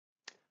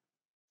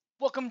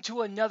Welcome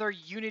to another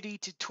Unity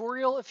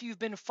tutorial. If you've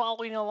been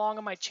following along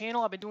on my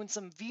channel, I've been doing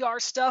some VR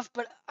stuff,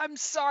 but I'm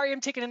sorry I'm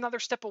taking another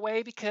step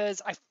away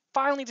because I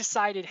finally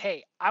decided,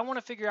 hey, I want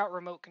to figure out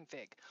remote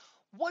config.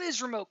 What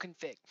is remote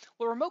config?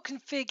 What remote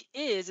config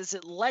is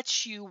it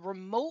lets you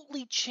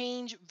remotely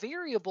change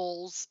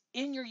variables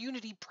in your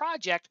Unity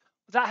project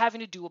without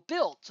having to do a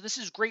build. So this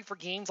is great for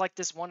games like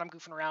this one I'm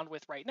goofing around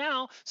with right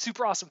now,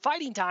 Super Awesome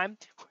Fighting Time,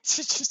 which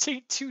is just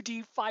a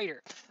 2D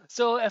fighter.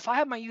 So if I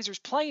have my users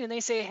playing and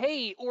they say,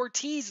 hey,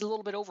 Ortiz is a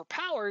little bit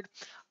overpowered,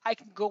 I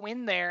can go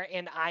in there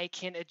and I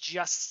can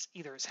adjust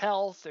either his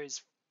health or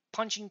his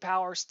punching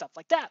power, stuff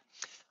like that.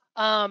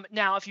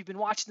 Now, if you've been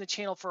watching the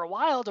channel for a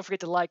while, don't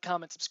forget to like,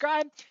 comment,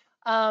 subscribe.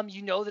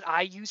 You know that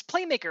I use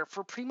Playmaker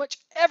for pretty much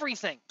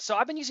everything. So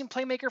I've been using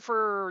Playmaker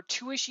for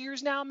 2-ish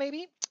years now,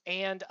 maybe.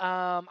 And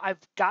I've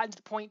gotten to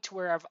the point to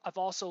where I've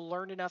also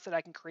learned enough that I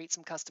can create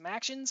some custom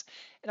actions.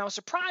 And I was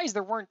surprised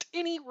there weren't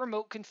any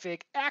remote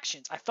config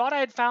actions. I thought I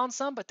had found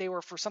some, but they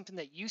were for something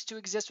that used to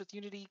exist with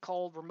Unity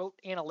called remote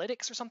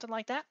analytics or something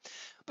like that.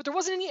 But there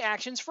wasn't any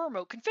actions for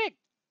remote config.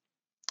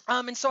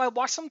 And so I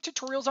watched some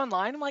tutorials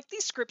online. I'm like,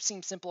 these scripts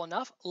seem simple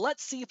enough.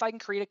 Let's see if I can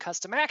create a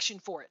custom action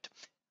for it.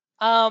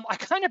 I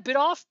kind of bit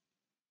off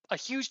a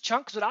huge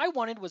chunk because what I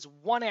wanted was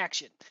one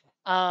action.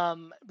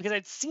 Because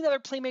I'd seen other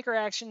Playmaker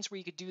actions where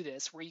you could do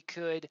this, where you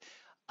could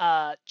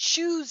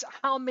choose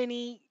how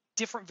many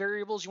different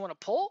variables you want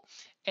to pull,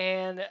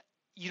 and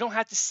you don't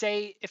have to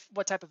say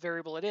what type of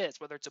variable it is,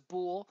 whether it's a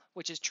bool,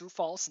 which is true,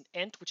 false, an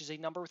int, which is a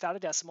number without a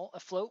decimal, a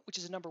float, which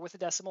is a number with a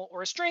decimal,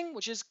 or a string,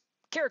 which is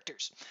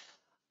characters.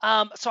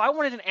 So I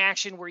wanted an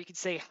action where you could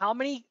say how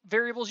many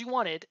variables you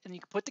wanted, and you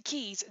could put the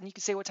keys, and you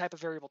could say what type of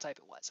variable type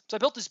it was. So I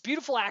built this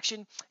beautiful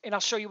action, and I'll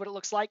show you what it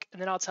looks like,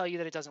 and then I'll tell you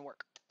that it doesn't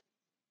work.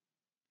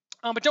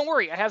 But don't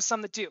worry, I have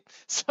some that do.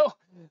 So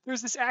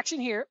there's this action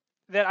here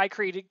that I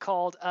created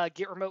called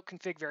get remote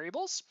config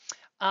variables.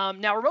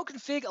 Now remote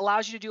config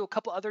allows you to do a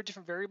couple other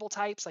different variable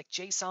types like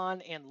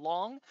JSON and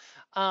long,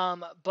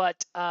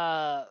 but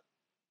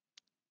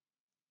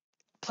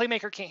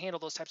Playmaker can't handle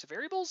those types of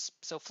variables.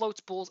 So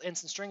floats, bools,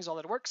 ints, and strings, all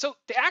that work. So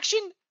the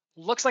action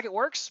looks like it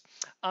works.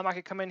 I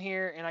could come in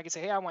here and I could say,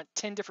 hey, I want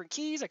 10 different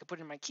keys. I could put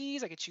in my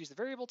keys. I could choose the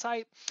variable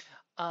type,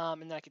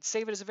 and then I could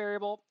save it as a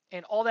variable.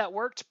 And all that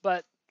worked,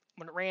 but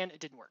when it ran, it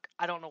didn't work.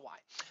 I don't know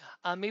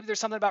why. Maybe there's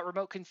something about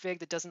remote config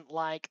that doesn't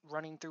like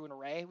running through an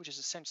array, which is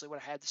essentially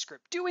what I had the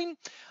script doing.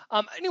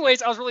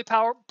 Anyways, I was really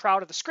proud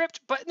of the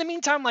script. But in the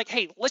meantime, like,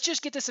 hey, let's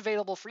just get this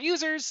available for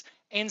users.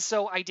 And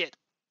so I did.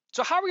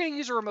 So how are we going to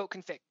use a remote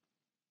config?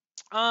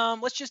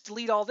 Let's just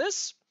delete all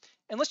this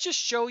and let's just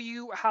show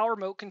you how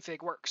remote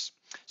config works.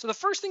 So the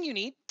first thing you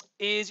need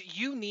is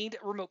you need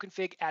remote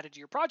config added to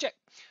your project.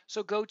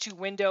 So go to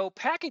Window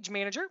Package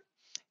Manager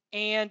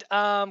and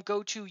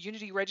go to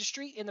Unity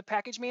Registry in the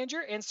Package Manager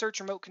and search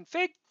remote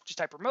config. Just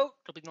type remote,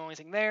 it'll be the only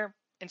thing there.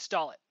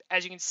 Install it.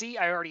 As you can see,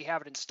 I already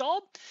have it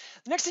installed.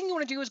 The next thing you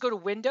want to do is go to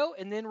Window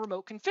and then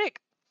remote config.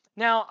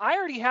 Now, I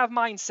already have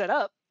mine set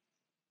up.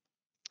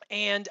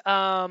 And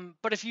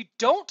but if you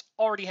don't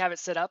already have it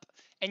set up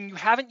and you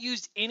haven't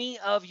used any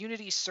of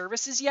Unity's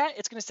services yet,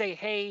 it's going to say,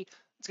 hey,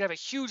 it's going to have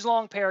a huge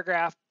long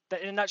paragraph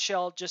that in a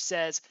nutshell just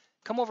says,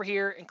 come over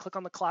here and click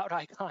on the cloud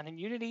icon in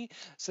Unity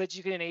so that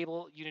you can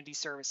enable Unity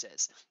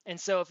services. And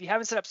so if you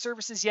haven't set up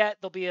services yet,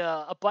 there'll be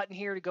a button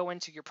here to go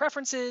into your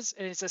preferences,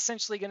 and it's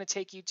essentially going to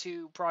take you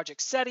to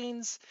project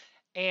settings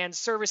and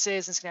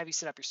services, and it's going to have you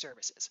set up your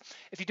services.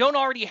 If you don't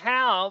already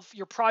have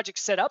your project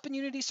set up in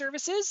Unity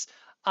services,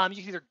 you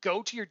can either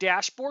go to your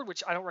dashboard,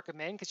 which I don't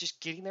recommend because just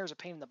getting there is a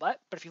pain in the butt.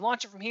 But if you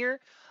launch it from here,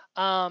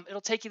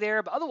 it'll take you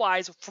there. But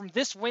otherwise, from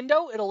this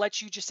window, it'll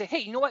let you just say, hey,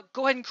 you know what?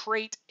 Go ahead and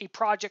create a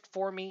project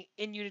for me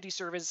in Unity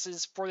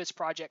services for this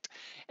project.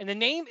 And the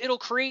name it'll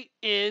create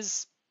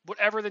is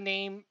whatever the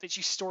name that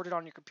you stored it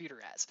on your computer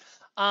as.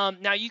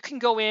 Now you can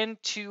go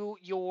into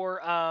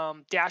your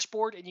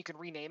dashboard and you can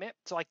rename it.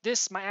 So like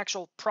this, my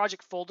actual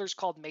project folder is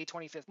called May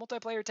 25th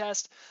Multiplayer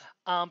Test,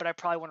 but I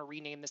probably want to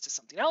rename this to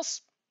something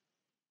else.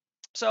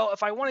 So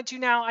if I wanted to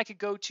now, I could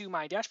go to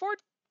my dashboard.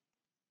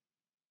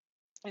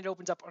 It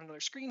opens up on another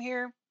screen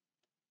here.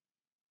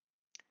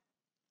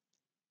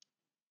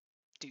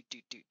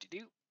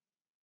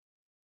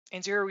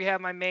 And so here we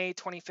have my May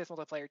 25th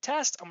multiplayer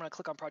test. I'm going to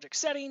click on project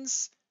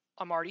settings.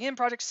 I'm already in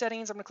project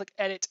settings. I'm going to click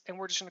edit, and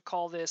we're just going to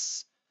call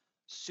this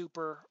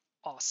Super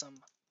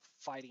Awesome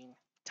Fighting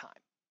Time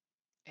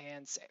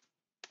and save.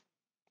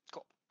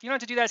 Cool. You don't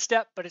have to do that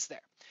step, but it's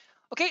there.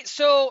 Okay,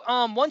 so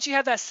once you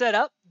have that set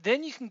up,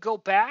 then you can go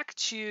back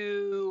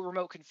to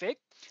remote config.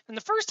 And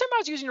the first time I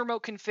was using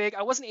remote config,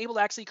 I wasn't able to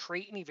actually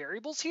create any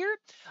variables here,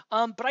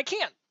 but I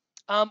can.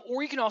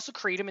 Or you can also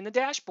create them in the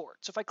dashboard.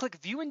 So if I click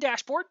view in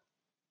dashboard,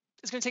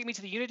 it's going to take me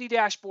to the Unity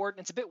dashboard.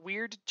 And it's a bit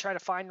weird to try to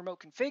find remote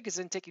config because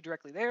it doesn't take you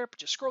directly there, but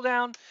just scroll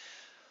down,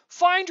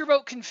 find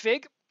remote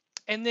config,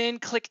 and then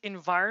click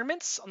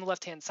environments on the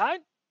left-hand side.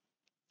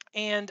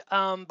 And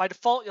by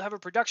default, you'll have a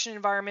production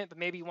environment, but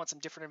maybe you want some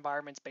different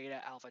environments, beta,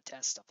 alpha,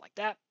 test, stuff like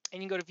that.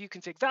 And you can go to view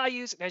config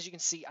values, and as you can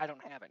see, I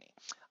don't have any.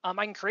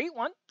 I can create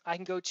one. I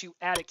can go to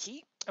add a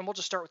key, and we'll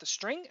just start with a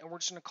string, and we're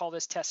just going to call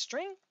this test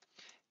string.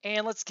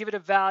 And let's give it a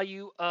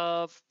value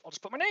of, I'll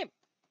just put my name.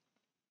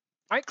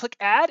 All right, click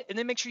add, and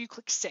then make sure you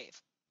click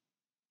save.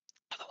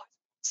 Otherwise,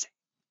 save.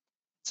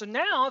 So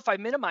now if I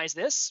minimize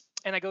this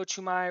and I go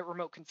to my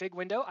remote config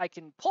window, I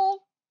can pull,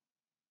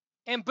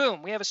 and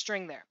boom, we have a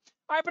string there.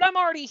 All right, but I'm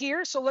already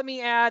here, so let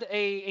me add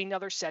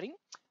another setting.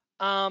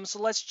 So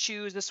let's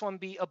choose this one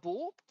be a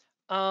bool.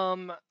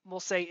 We'll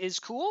say is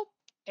cool,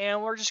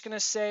 and we're just going to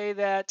say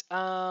that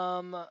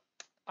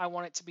I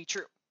want it to be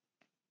true.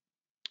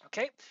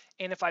 Okay,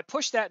 and if I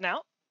push that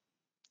now,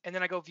 and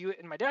then I go view it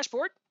in my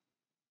dashboard,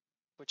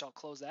 which I'll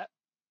close that,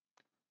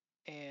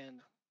 and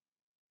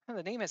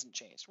the name hasn't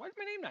changed. Why did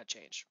my name not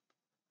change?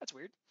 That's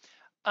weird.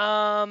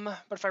 But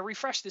if I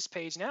refresh this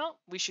page now,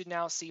 we should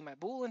now see my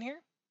bool in here.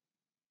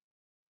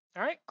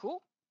 All right,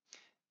 cool.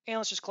 And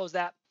let's just close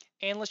that.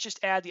 And let's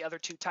just add the other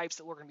two types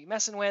that we're going to be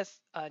messing with,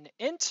 an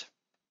int.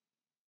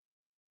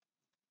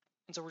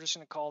 And so we're just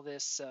going to call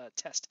this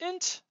test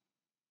int.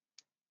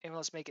 And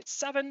let's make it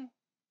 7.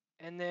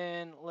 And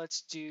then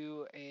let's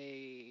do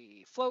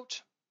a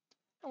float.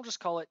 And we'll just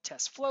call it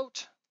test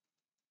float.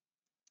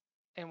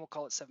 And we'll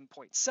call it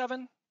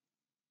 7.7.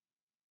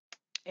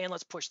 And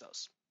let's push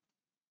those.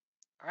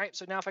 All right,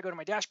 so now if I go to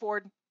my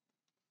dashboard,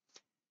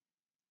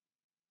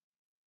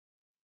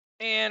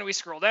 and we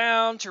scroll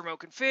down to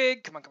remote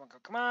config, come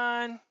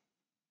on. I'm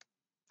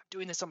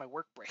doing this on my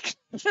work break.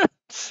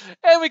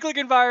 And we click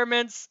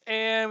environments,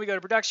 and we go to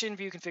production,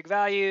 view config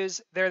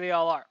values. There they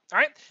all are. All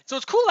right, so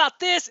what's cool about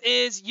this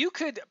is you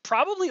could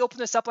probably open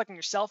this up like on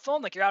your cell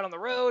phone, like you're out on the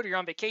road or you're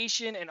on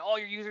vacation, and all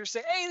your users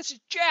say, hey, this is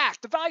Jack,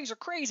 the values are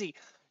crazy.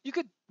 You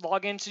could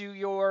log into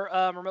your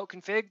remote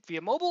config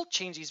via mobile,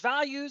 change these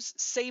values,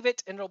 save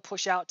it, and it'll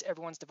push out to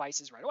everyone's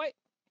devices right away.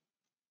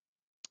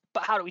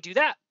 But how do we do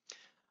that?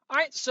 All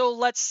right, so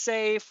let's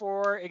say,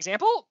 for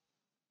example,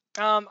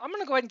 I'm going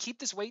to go ahead and keep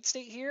this wait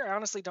state here. I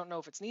honestly don't know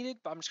if it's needed,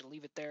 but I'm just going to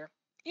leave it there.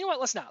 You know what?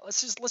 Let's not. Let's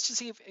just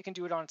see if it can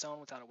do it on its own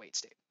without a wait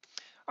state.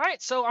 All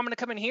right, so I'm going to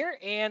come in here,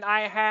 and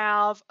I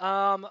have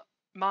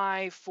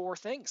my 4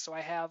 things. So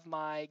I have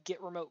my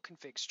get remote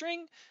config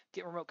string,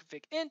 get remote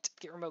config int,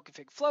 get remote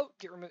config float,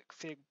 get remote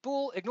config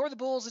bool. Ignore the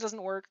bools, it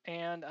doesn't work,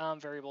 and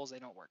variables, they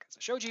don't work, as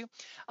I showed you.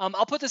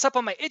 I'll put this up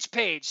on my itch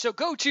page. So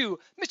go to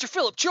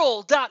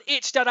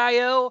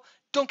mrphilipjoel.itch.io.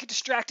 Don't get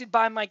distracted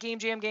by my game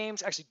jam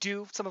games. Actually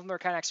do. Some of them are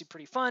kind of actually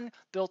pretty fun.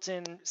 Built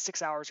in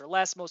 6 hours or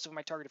less. Most of them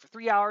I targeted for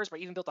 3 hours, but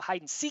I even built a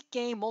hide and seek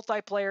game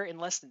multiplayer in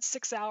less than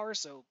 6 hours.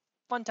 So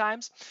fun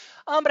times.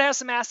 But I have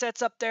some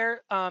assets up there.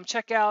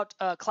 Check out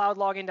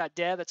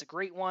cloudlogin.dev. That's a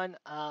great one.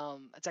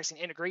 It's actually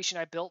an integration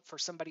I built for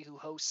somebody who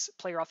hosts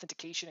player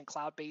authentication and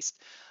cloud-based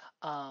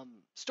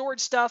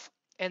storage stuff.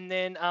 And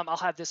then I'll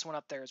have this one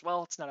up there as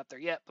well. It's not up there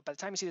yet, but by the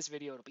time you see this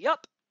video, it'll be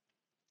up.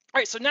 All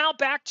right, so now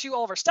back to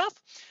all of our stuff.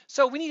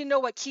 So we need to know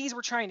what keys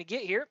we're trying to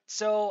get here.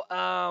 So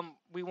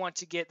we want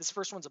to get, this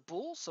first one's a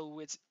bool, so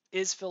it's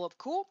is Philip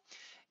cool,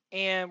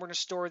 and we're going to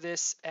store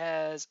this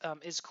as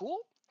is cool.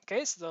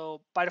 Okay,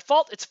 so by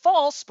default it's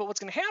false, but what's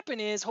going to happen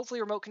is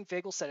hopefully remote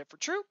config will set it for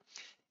true.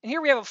 And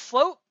here we have a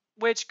float,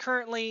 which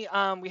currently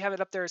we have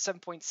it up there as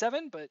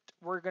 7.7, but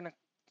we're going to,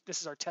 this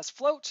is our test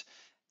float,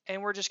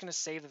 and we're just going to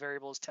save the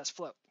variable as test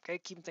float. Okay,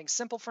 keeping things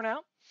simple for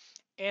now.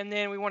 And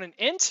then we want an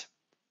int.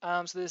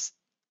 So this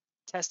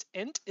test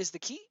int is the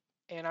key,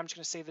 and I'm just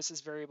going to save this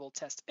as variable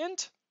test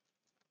int.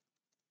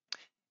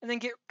 And then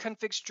get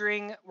config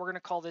string, we're going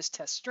to call this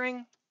test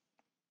string,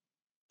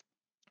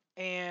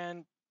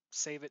 and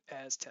save it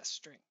as test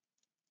string.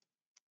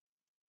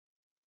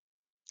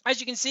 As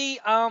you can see,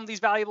 these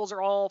variables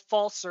are all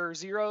false or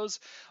zeros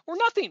or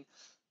nothing.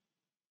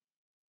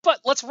 But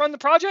let's run the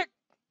project.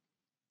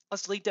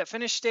 Let's delete that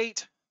finish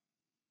state.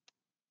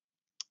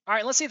 All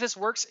right, let's see if this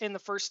works in the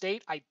first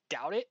state. I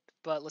doubt it,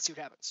 but let's see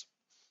what happens.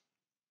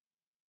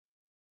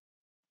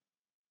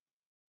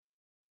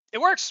 It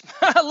works.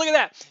 Look at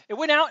that. It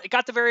went out. It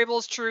got the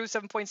variables true,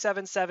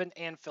 7.77,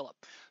 and Philip.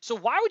 So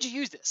why would you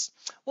use this?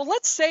 Well,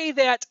 let's say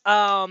that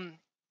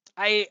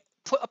I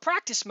put a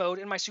practice mode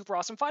in my super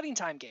awesome fighting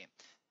time game.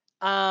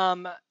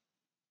 I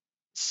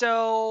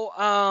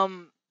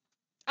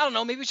don't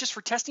know, maybe it's just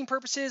for testing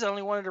purposes. I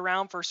only wanted it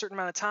around for a certain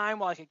amount of time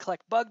while I could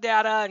collect bug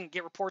data and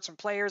get reports from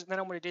players, and then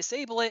I'm going to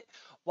disable it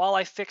while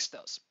I fix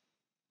those.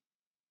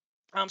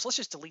 So let's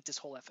just delete this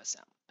whole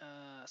FSM.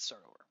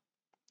 Start over.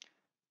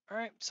 All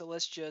right, so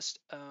let's just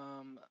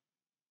remove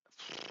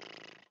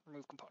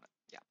component.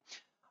 Yeah.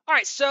 All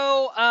right,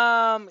 so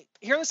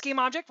here in this game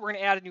object, we're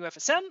going to add a new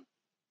FSM,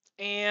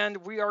 and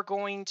we are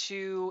going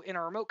to, in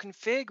our remote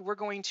config, we're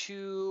going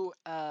to,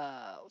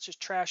 let's just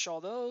trash all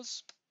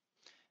those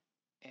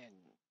and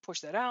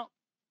push that out.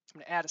 I'm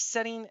going to add a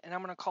setting, and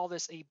I'm going to call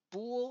this a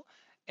bool,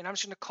 and I'm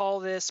just going to call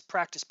this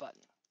practice button.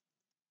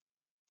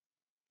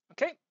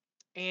 Okay,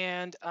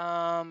 and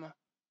I'm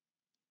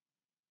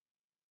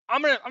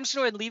just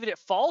going to leave it at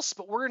false,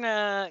 but we're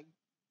gonna,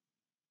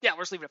 yeah,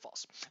 we're just leave it at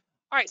false.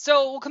 All right,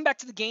 so we'll come back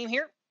to the game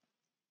here.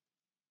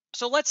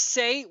 So let's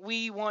say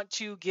we want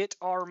to get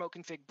our remote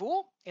config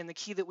bool, and the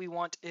key that we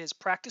want is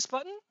practice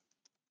button.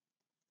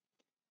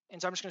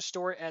 And so I'm just going to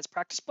store it as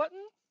practice button.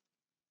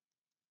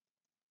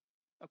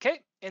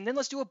 Okay, and then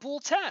let's do a bool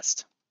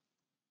test.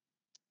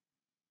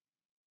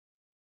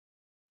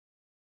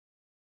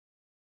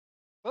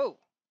 Whoa,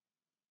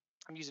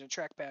 I'm using a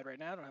trackpad right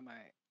now. I don't have my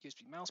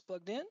USB mouse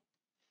plugged in.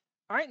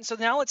 All right, and so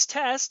now let's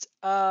test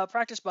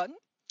practice button.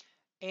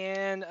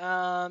 And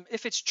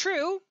if it's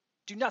true,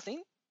 do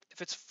nothing.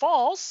 If it's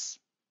false,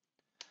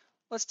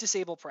 let's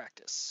disable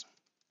practice.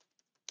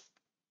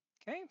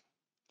 Okay,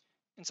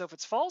 and so if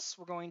it's false,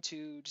 we're going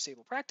to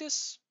disable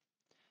practice.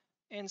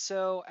 And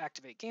so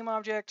activate game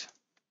object.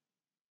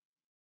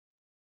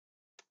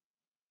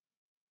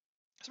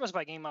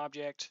 Specify game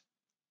object,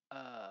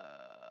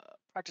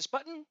 practice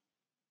button,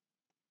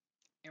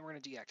 and we're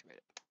going to deactivate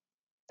it.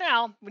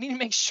 Now, we need to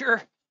make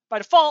sure by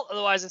default,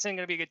 otherwise it's not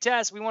going to be a good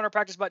test, we want our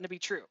practice button to be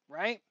true,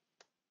 right?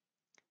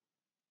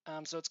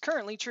 So it's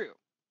currently true.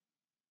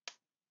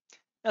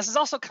 Now, this is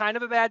also kind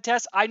of a bad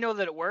test. I know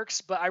that it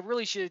works, but I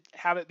really should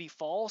have it be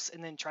false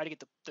and then try to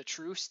get the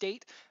true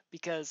state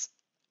because,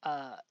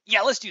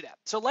 yeah, let's do that.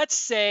 So let's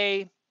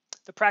say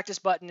the practice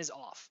button is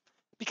off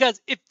because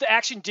if the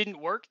action didn't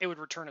work, it would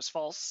return as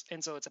false,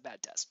 and so it's a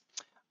bad test.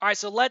 All right,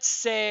 so let's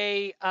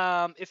say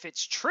if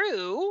it's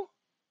true,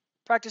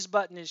 practice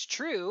button is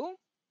true,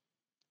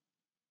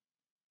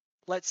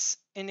 let's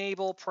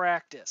enable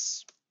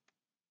practice.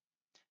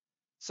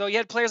 So you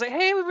had players like,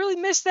 hey, we really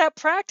missed that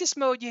practice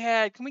mode you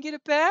had. Can we get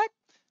it back?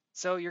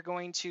 So you're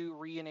going to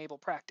re-enable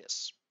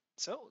practice.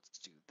 So let's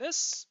do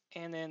this,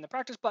 and then the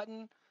practice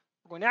button,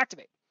 we're going to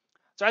activate.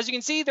 So as you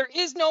can see, there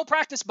is no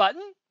practice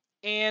button,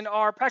 and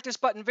our practice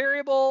button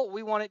variable,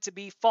 we want it to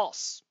be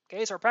false.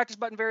 Okay, so our practice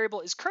button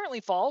variable is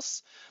currently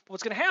false, but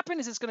what's going to happen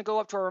is it's going to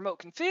go up to our remote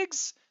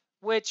configs,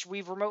 which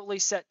we've remotely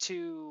set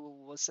to,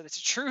 let's set it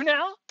to true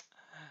now.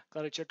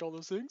 Glad I checked all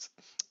those things.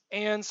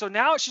 And so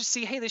now it should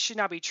see, hey, this should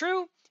not be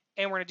true.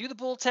 And we're going to do the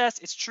bool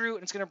test. It's true,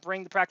 and it's going to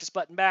bring the practice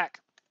button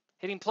back.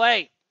 Hitting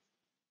play.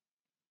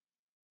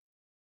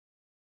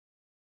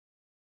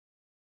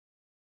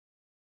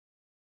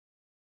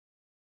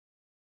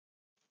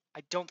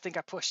 I don't think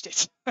I pushed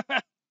it.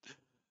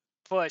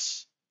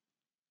 Push.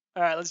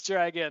 All right, let's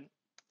try again.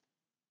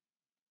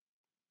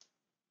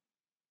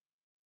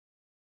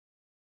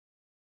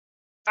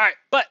 All right,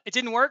 but it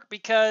didn't work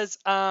because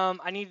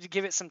I needed to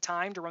give it some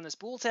time to run this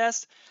bool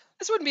test.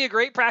 This wouldn't be a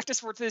great practice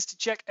for this to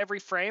check every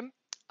frame.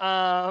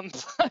 But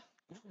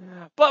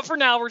for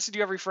now, we're just going to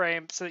do every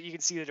frame so that you can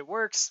see that it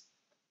works.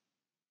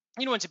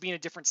 You don't want it to be in a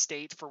different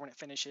state for when it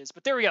finishes.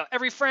 But there we go.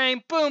 Every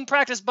frame, boom,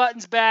 practice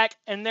button's back,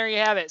 and there you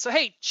have it. So,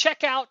 hey,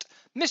 check out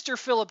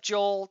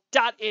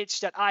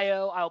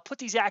mrphilipjoel.itch.io. I'll put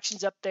these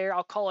actions up there.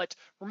 I'll call it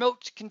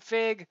remote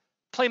config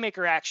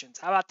Playmaker actions.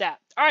 How about that?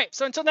 All right,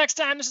 so until next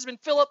time, this has been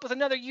Philip with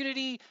another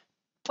Unity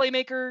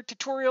Playmaker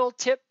tutorial,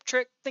 tip,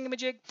 trick,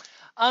 thingamajig.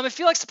 If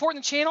you like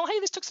supporting the channel, hey,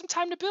 this took some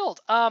time to build.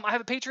 I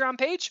have a Patreon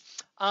page.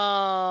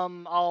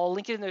 I'll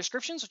link it in the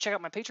description, so check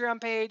out my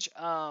Patreon page.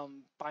 Buy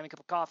me a cup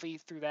of coffee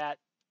through that.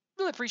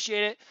 Really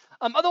appreciate it.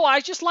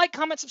 Otherwise, just like,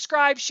 comment,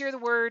 subscribe, share the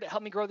word,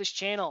 help me grow this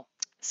channel.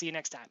 See you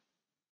next time.